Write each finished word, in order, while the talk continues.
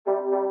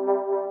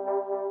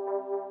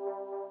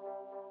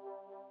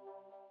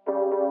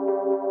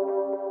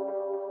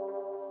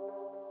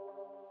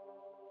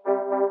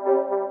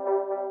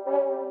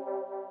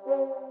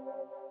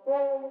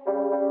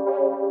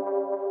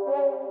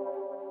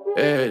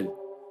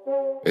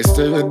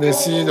Estoy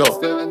bendecido,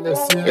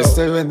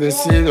 estoy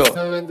bendecido.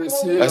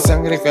 La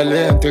sangre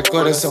caliente, el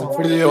corazón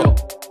frío.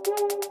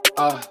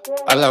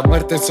 A la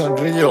muerte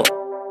sonrío,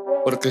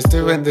 porque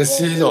estoy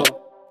bendecido.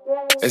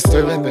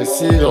 Estoy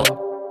bendecido,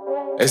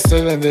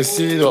 estoy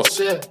bendecido.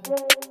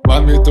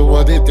 Mami, tu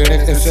body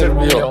tiene que ser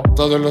mío.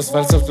 Todos los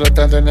falsos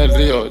flotando en el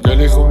río. Yo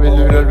elijo mi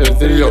libre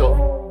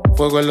albedrío.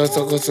 Fuego en los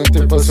ojos, un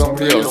tipo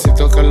sombrío. Si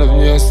tocan los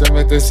míos te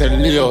metes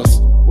en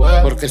líos,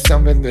 porque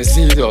están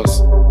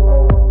bendecidos.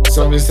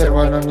 Son mis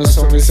hermanos, no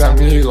son mis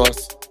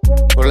amigos.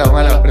 Por la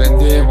mala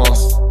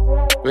aprendimos,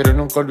 pero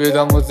nunca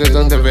olvidamos de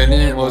dónde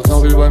venimos.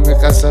 No vivo en mi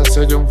casa,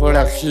 soy un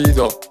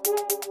forajido,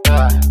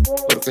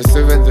 porque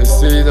estoy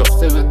bendecido,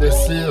 estoy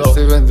bendecido,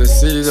 estoy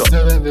bendecido,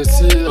 estoy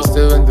bendecido,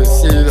 estoy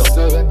bendecido,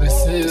 estoy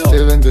bendecido,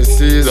 estoy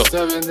bendecido,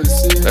 estoy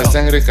bendecido. La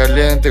sangre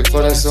caliente, el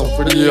corazón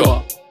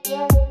frío.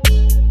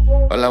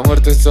 A la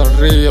muerte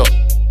sonrío,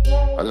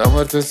 a la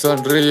muerte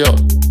sonrío.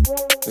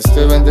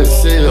 Estoy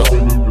bendecido,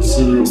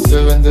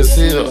 estoy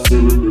bendecido,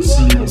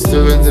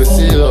 estoy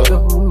bendecido,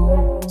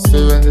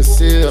 estoy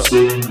bendecido,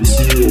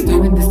 estoy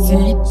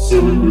bendecido,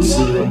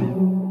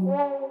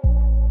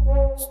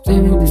 estoy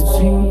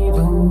bendecido.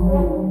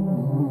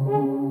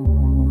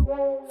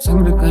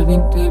 Sangre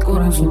caliente, el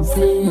corazón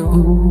frío.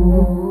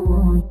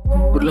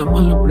 Por la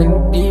mala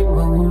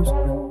aprendimos,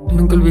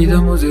 nunca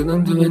olvidamos de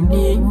dónde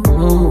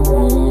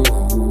venimos.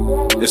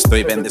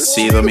 Estoy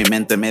bendecido, mi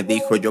mente me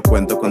dijo, yo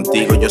cuento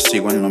contigo. Yo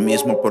sigo en lo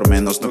mismo, por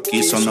menos no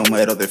quiso. No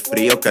muero de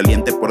frío,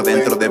 caliente por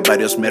dentro, de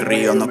varios me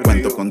río. No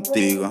cuento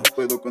contigo.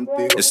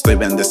 Estoy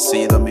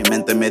bendecido, mi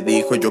mente me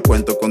dijo, yo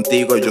cuento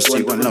contigo. Yo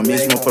sigo en lo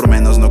mismo, por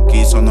menos no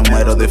quiso. No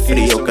muero de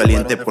frío,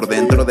 caliente por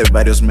dentro, de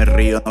varios me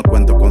río. No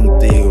cuento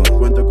contigo.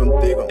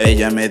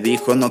 Ella me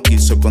dijo, no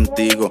quiso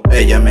contigo.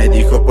 Ella me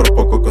dijo, por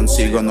poco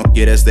consigo. No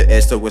quieres de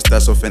esto o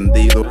estás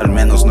ofendido, al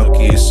menos no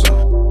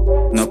quiso.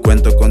 No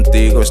cuento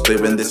contigo, estoy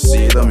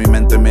bendecido. Mi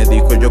mente me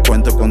dijo, yo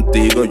cuento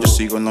contigo. Yo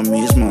sigo en lo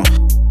mismo,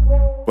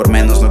 por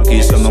menos no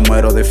quiso. No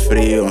muero de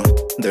frío,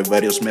 de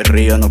varios me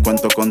río. No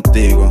cuento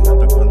contigo.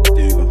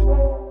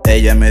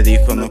 Ella me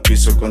dijo, no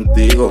quiso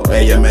contigo.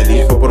 Ella me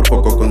dijo, por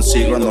poco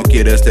consigo. No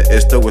quieres de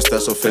esto o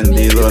estás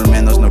ofendido, al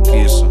menos no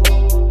quiso.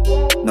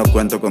 No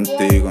cuento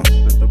contigo.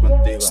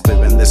 Estoy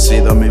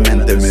bendecido, mi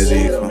mente me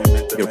dijo,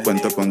 yo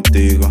cuento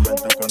contigo.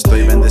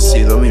 Estoy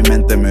bendecido, mi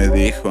mente me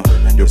dijo,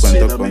 yo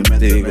cuento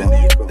contigo.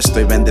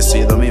 Estoy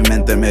bendecido, mi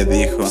mente me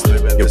dijo,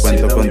 yo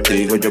cuento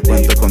contigo, yo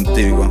cuento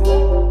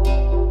contigo.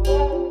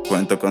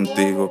 Cuento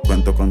contigo,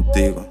 cuento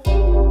contigo.